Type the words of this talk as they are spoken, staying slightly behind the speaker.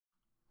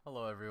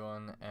Hello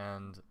everyone,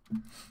 and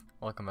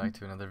welcome back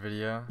to another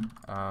video.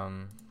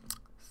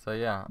 So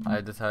yeah, I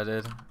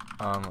decided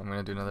I'm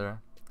gonna do another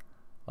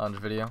lounge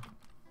video.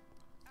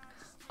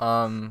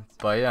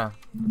 But yeah,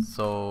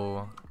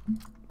 so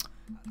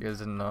if you guys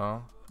didn't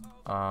know,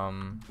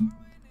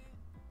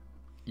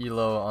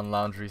 ELO on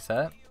lounge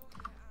reset.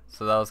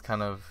 So that was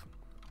kind of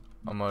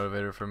a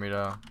motivator for me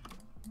to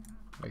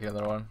make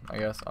another one, I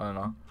guess. I don't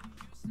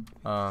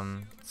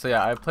know. So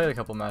yeah, I played a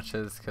couple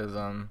matches because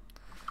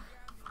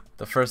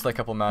the first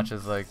couple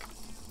matches, I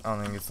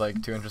don't think it's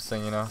too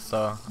interesting, you know.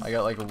 So I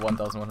got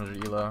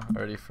 1,100 ELO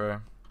already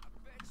for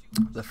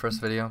the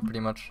first video, pretty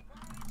much.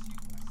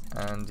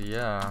 And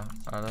yeah,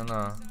 I don't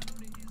know.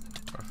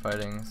 We're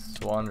fighting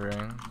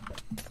Swandering.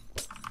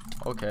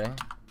 Okay.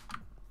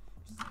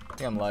 I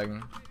think I'm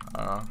lagging.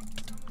 I don't know.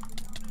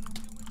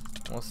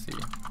 We'll see.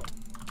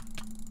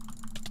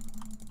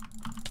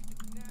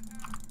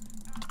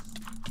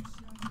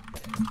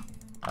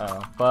 I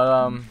don't know.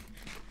 But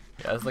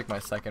yeah, it's my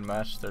second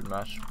match, third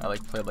match. I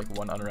played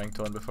one unranked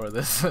one before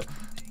this.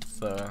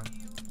 So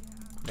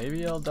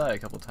maybe I'll die a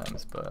couple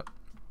times, but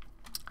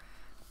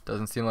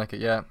doesn't seem like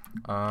it yet.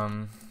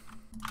 I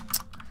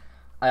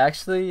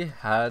actually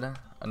had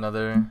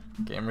another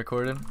game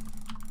recorded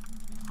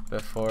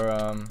before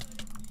on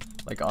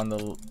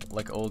the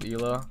old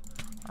ELO.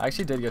 I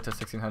actually did get to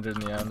 1600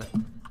 in the end,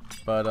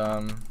 but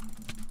I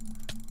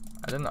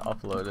didn't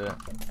upload it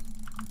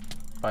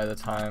by the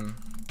time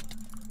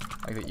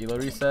the ELO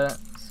reset.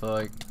 So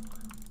I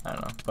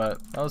don't know, but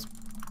that was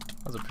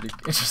a pretty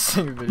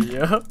interesting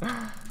video.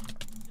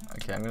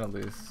 Okay, I'm gonna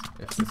lose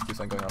if this keeps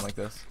on going on like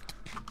this.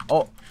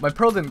 Oh, my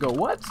pearl didn't go.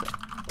 What?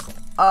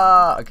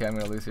 Okay, I'm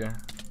gonna lose here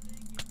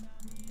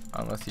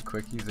unless he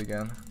quickies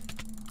again.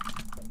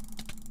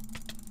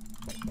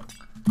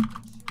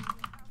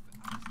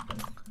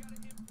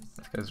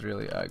 This guy's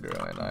really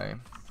aggro, and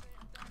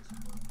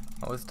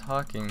I was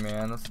talking,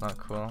 man. That's not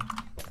cool.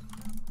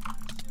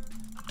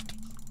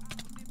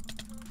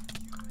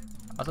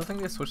 I also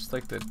think they switched the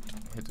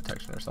hit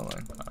detection or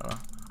something.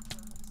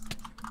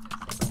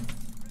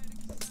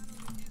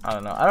 I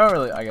don't know. I don't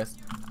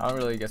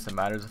really guess it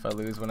matters if I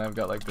lose when I've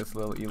got this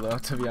little ELO,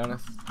 to be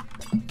honest.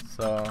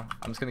 So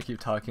I'm just gonna keep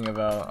talking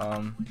about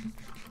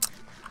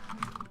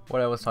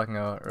what I was talking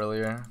about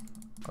earlier.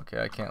 Okay,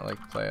 I can't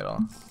play at all.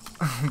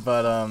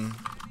 But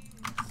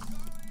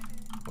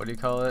what do you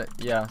call it?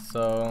 Yeah,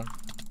 so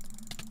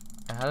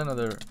I had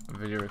another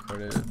video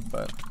recorded,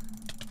 but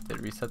it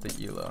reset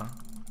the ELO.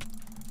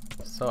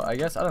 So I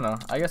don't know.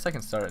 I guess I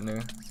can start a new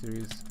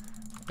series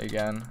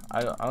again.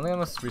 I don't think I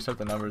must restart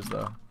the numbers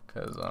though,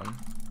 cause I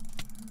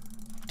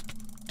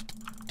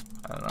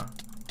don't know.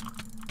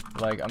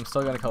 I'm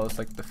still gonna call this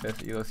the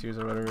 5th ELO series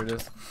or whatever it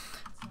is.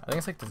 I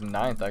think it's the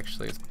 9th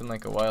actually. It's been a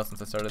while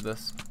since I started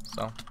this.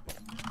 So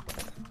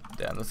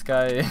damn, this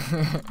guy.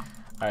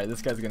 Alright,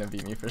 this guy's gonna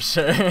beat me for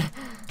sure.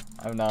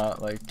 I'm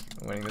not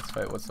winning this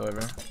fight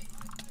whatsoever.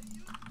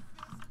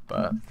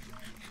 But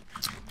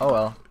oh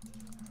well.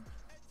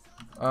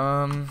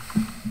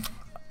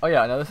 Oh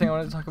yeah, another thing I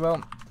wanted to talk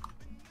about.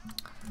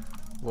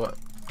 What?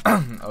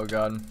 Oh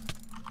god,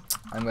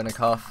 I'm gonna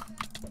cough.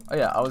 Oh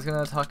yeah, I was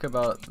gonna talk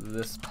about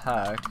this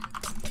pack.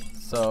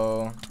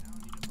 So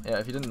yeah,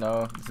 if you didn't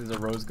know, this is a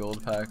rose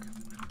gold pack.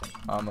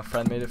 A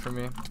friend made it for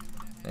me,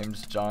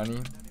 named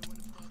Johnny.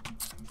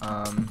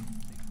 I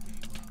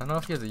don't know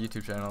if he has a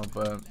YouTube channel,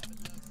 but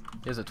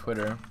he has a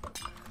Twitter.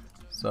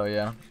 So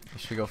yeah, you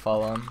should go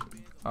follow him.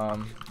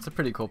 It's a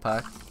pretty cool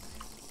pack.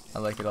 I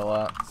like it a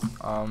lot.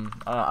 I don't know,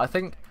 I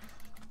think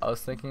I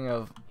was thinking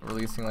of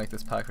releasing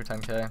this pack for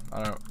 10k.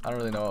 I don't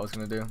really know what I was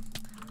gonna do.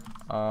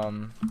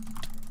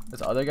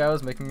 This other guy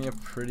was making me a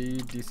pretty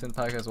decent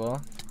pack as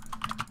well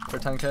for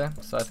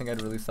 10k, so I think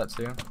I'd release that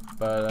too.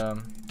 But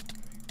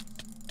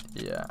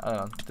yeah, I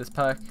don't know. This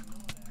pack,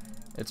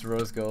 it's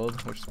rose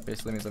gold, which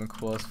basically means I'm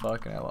cool as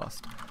fuck, and I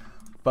lost.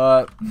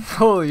 But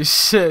holy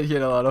shit, he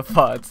had a lot of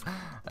pots.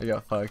 I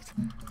got fucked.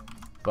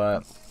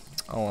 But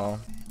oh well.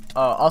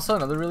 Also,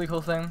 another really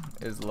cool thing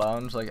is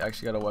Lounge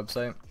actually got a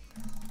website,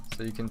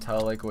 so you can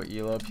tell what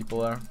ELO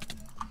people are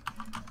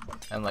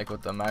and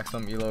what the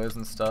maximum ELO is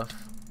and stuff.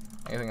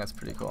 I think that's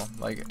pretty cool.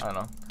 I don't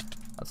know,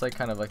 that's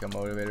kind of a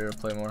motivator to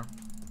play more.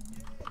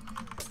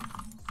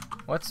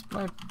 What's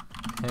my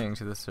ping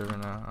to this server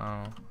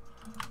now?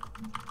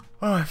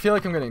 Oh, I feel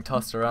I'm getting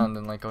tossed around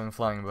and going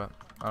flying, but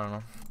I don't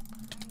know.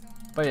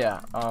 But yeah,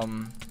 I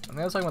think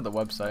I was talking about the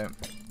website.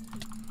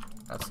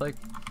 That's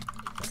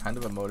kind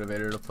of a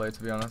motivator to play,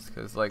 to be honest,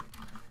 because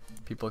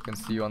people can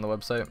see you on the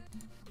website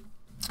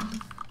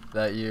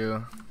that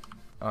you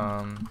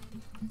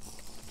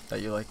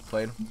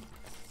played.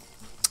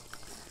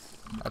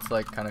 That's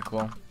kind of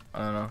cool. I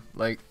don't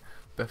know,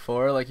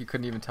 before you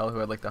couldn't even tell who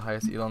had the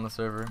highest ELO on the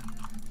server,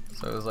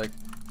 so it was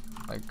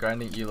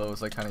grinding ELO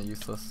was kind of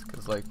useless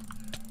because there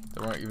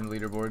weren't even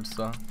leaderboards,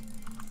 so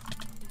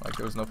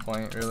there was no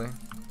point really.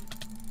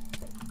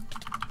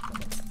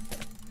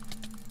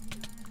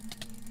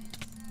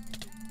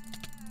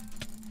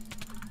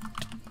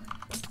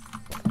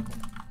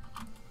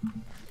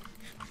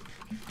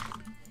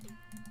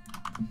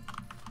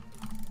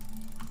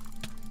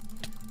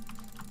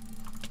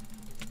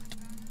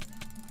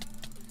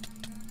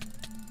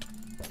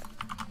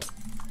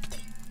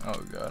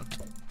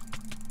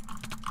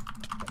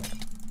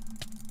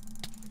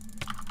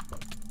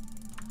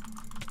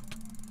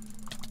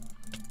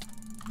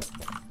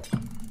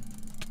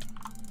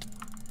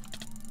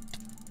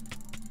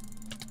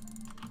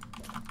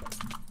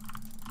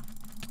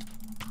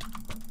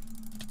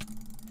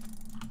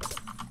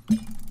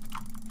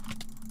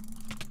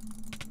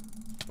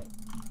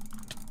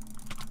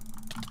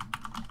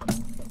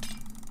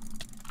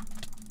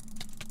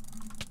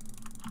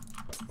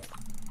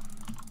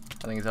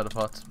 think he's out of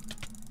pots.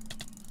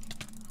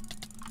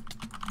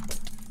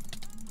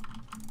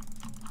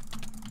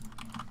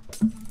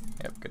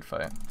 Yep, good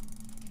fight.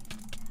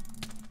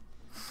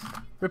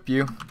 Rip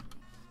you.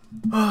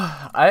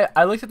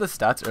 I looked at the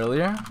stats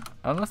earlier.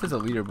 I don't know if there's a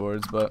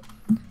leaderboards, but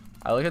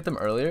I looked at them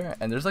earlier,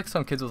 and there's like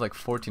some kids with like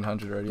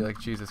 1400 already. Like,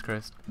 Jesus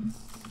Christ.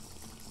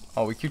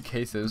 Oh, we queued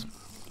cases.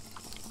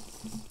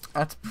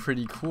 That's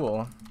pretty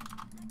cool.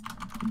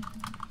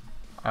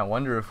 I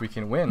wonder if we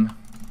can win.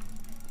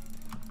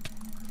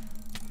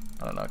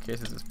 I don't know.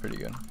 Cases is pretty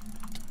good.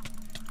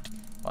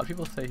 A lot of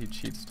people say he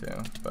cheats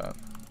too, but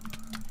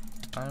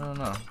I don't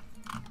know.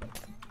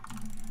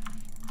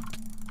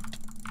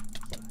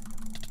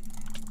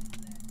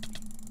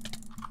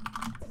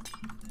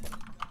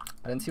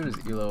 I didn't see what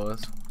his ELO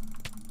was.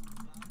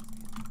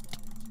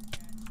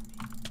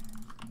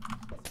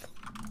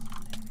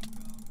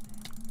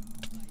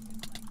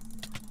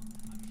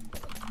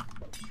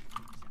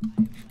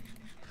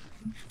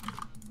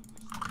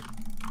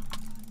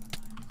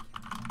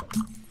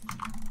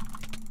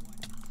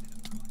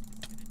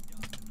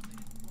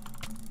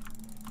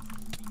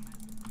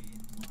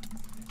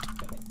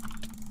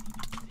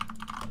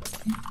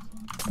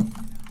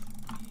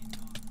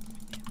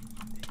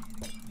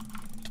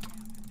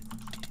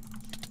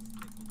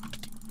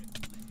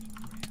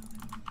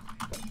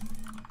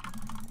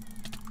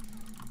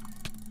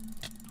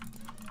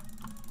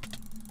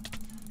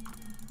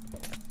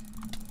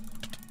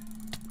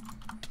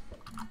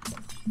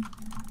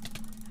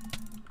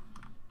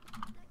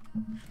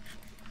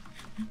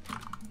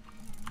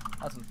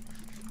 Awesome.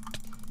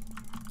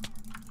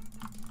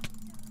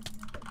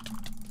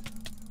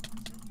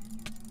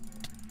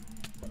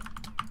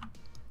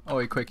 Oh,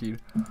 he quickied.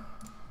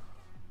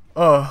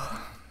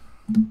 Oh.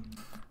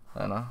 I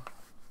don't know.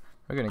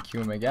 We're gonna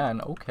queue him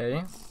again.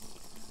 Okay.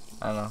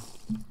 I don't know.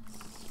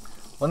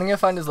 One thing I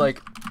find is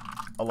like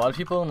a lot of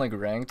people in like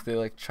ranked, they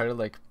like try to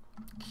like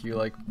queue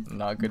like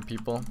not good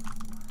people.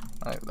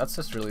 Like, that's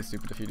just really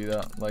stupid if you do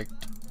that. Like,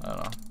 I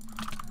don't know.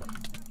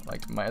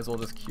 Like, might as well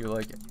just queue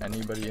like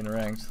anybody in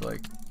ranked.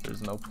 Like,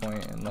 there's no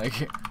point in like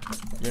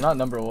you're not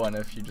 #1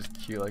 if you just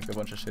queue like a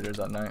bunch of shitters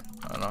at night.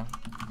 I don't know.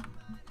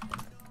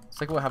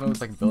 It's like what happened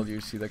with like build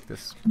UC like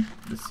this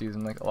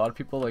season. Like a lot of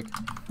people like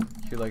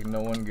queue like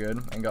no one good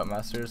and got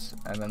masters,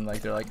 and then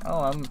like they're like,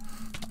 oh, I'm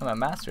a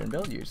master in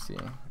build UC,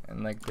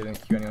 and like they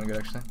didn't queue anyone good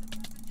actually.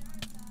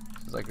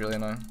 It's like really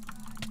annoying.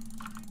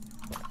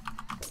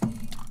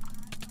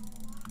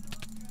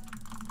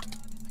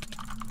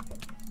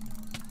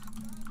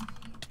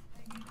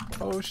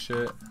 Oh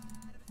shit.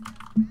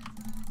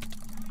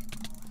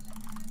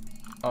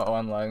 Uh-oh,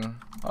 I'm lagging.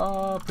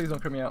 Oh, please don't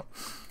crit me out.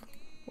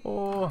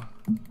 Oh,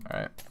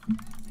 alright.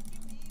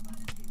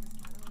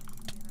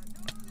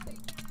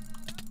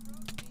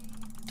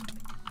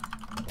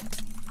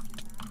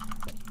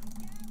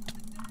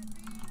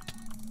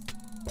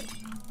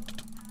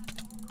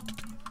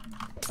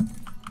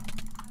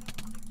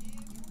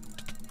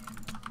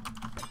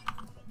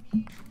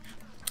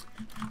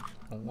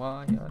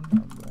 Why a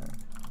number?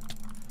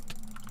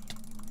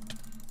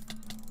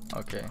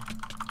 Okay.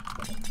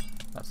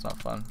 That's not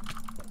fun.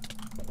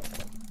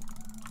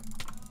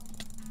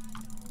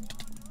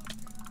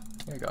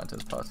 I got into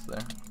the pots there.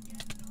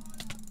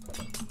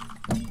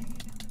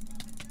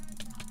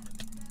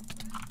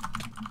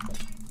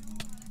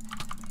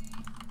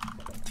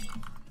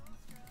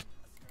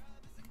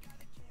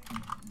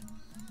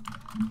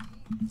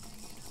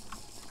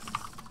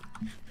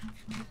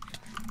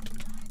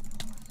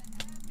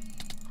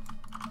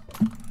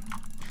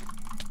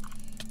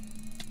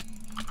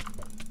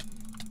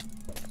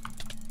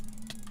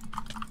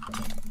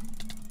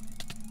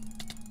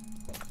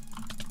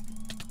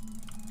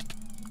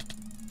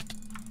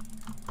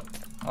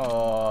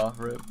 Oh,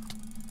 rip.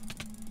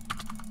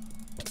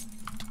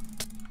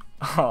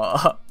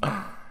 Oh,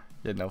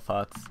 you had no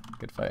pots.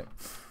 Good fight.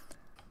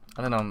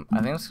 I don't know. I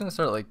think I'm just gonna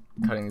start like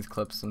cutting these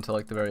clips until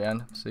like the very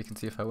end, so you can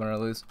see if I win or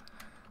lose.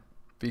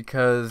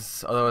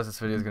 Because otherwise, this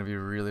video is gonna be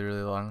really,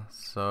 really long.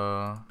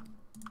 So,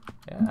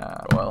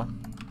 yeah. Well.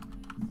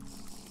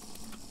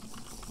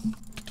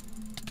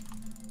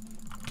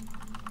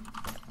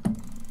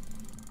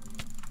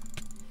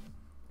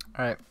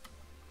 All right.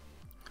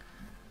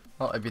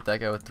 Well, I beat that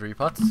guy with 3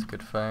 pots.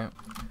 Good fight.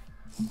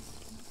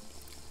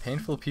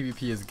 Painful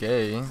PvP is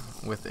gay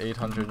with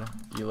 800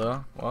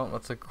 ELO. Well,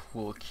 that's a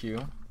cool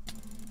queue.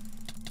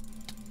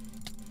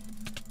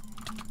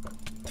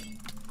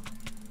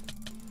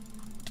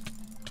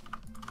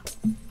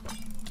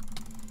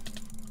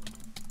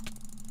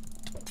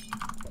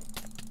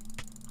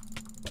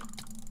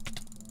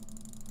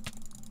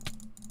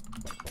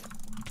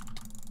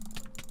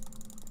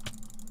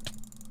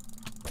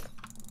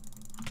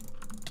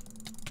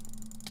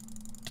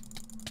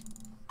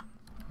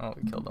 Oh,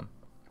 we killed him.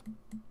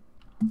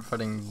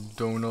 Fighting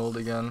Donald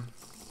again.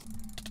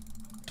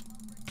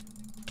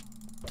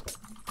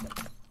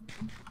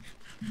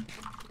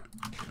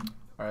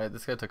 Alright,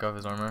 this guy took off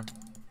his armor.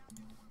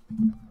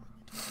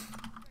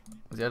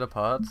 Was he out of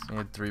pots? He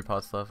had 3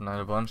 pots left and I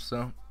had a bunch,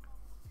 so.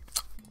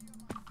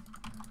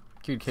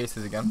 Queued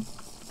cases again.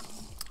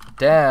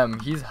 Damn,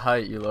 he's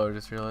high ELO, I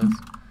just realized.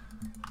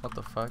 What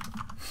the fuck?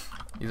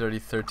 He's already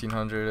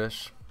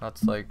 1300-ish.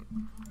 That's like,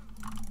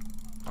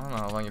 I don't know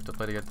how long you have to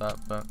play to get that,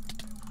 but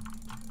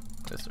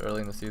it's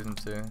early in the season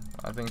too.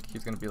 I think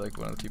he's gonna be like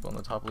one of the people on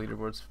the top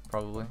leaderboards,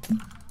 probably.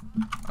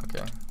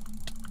 Okay.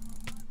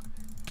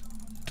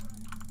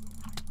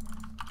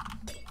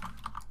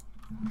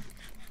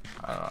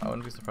 I don't know, I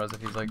wouldn't be surprised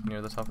if he's like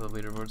near the top of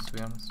the leaderboards, to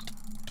be honest.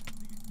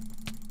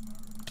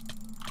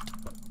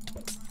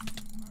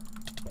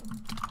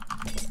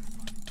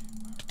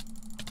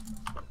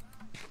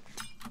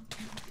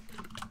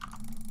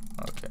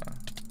 Okay.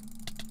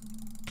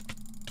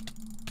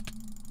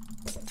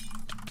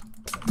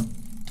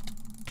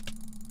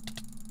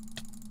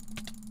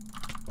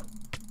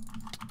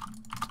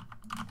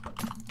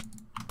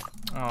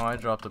 Oh, I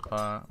dropped a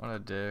pot. What a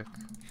dick.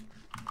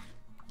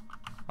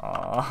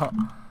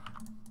 Aww.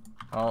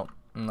 Oh,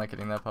 I'm not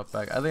getting that pot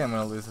back. I think I'm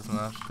gonna lose this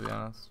match, to be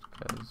honest,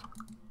 because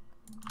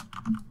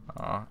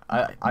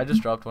I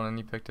just dropped one and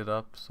he picked it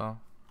up, so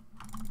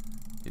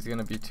he's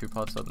gonna be 2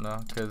 pots up now,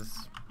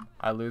 because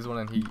I lose one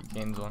and he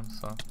gains one,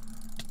 so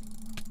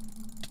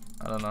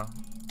I don't know.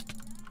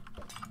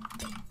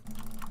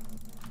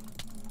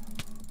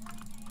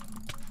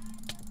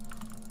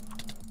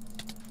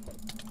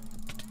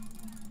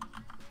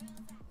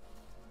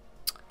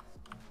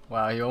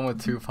 Wow, he won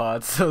with 2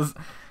 pots.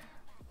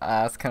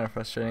 That's kind of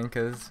frustrating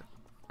because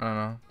I don't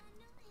know.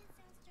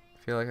 I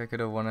feel like I could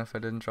have won if I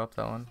didn't drop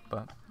that one,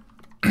 but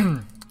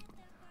oh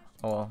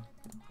well.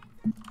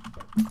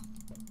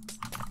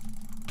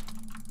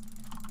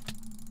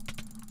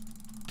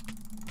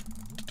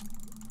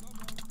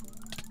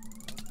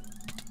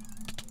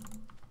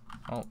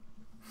 Oh,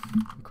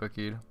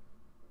 quickied.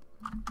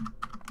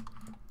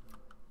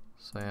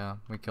 So yeah,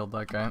 we killed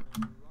that guy.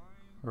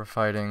 We're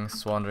fighting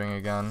Swandering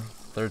again,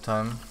 3rd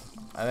time.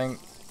 I think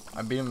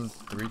I beat him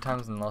 3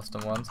 times and lost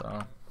him once.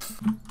 Oh.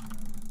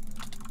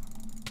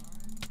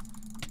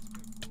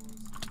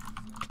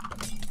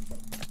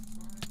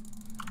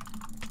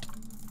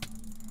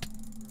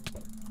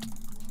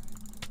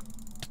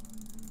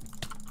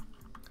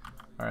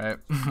 Alright,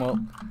 well,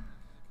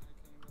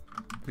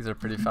 these are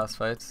pretty fast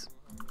fights.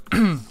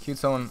 Queued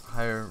someone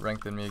higher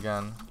ranked than me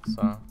again,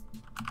 so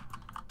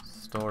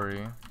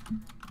story.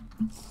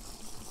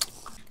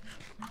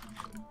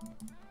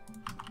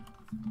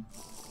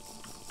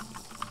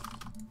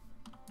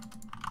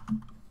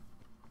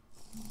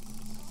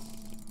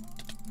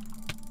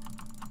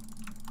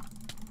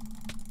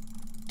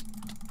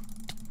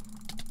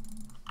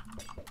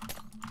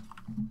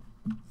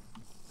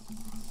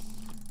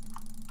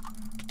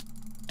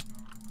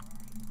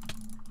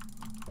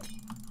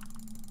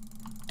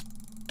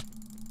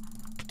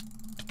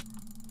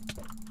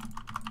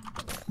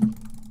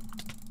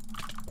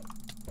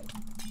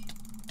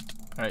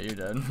 Alright, you're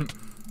dead.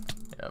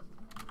 Yep.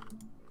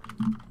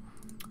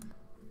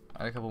 I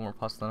had a couple more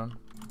pots than him.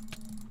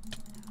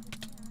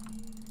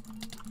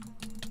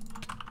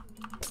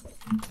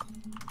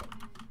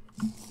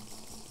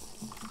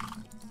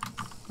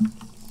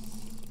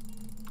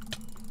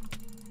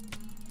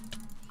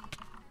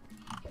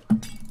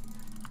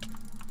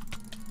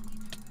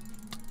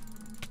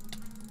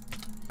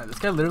 This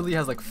guy literally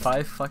has like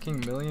 5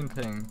 fucking million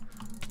ping.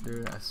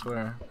 Dude, I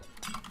swear.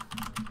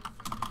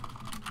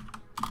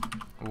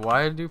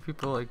 Why do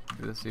people like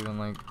this even,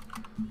 like,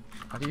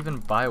 how do you even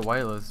buy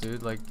wireless,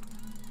 dude? Like,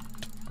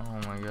 oh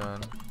my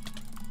god.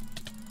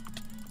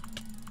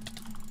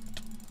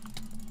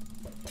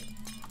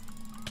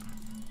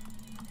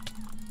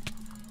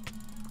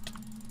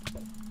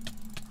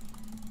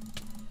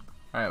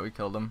 Alright, we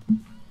killed him.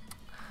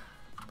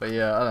 But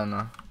yeah, I don't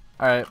know.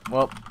 Alright,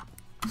 well,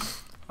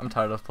 I'm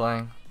tired of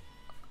playing.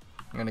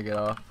 I'm gonna get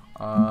off.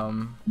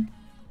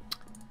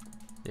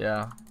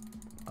 Yeah.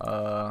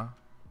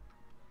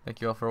 Thank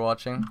you all for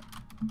watching.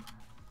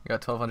 We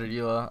got 1200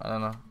 ELO.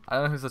 I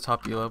don't know who's the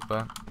top ELO,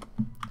 but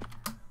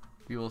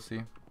we will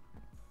see.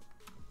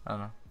 I don't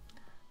know.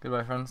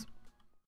 Goodbye, friends.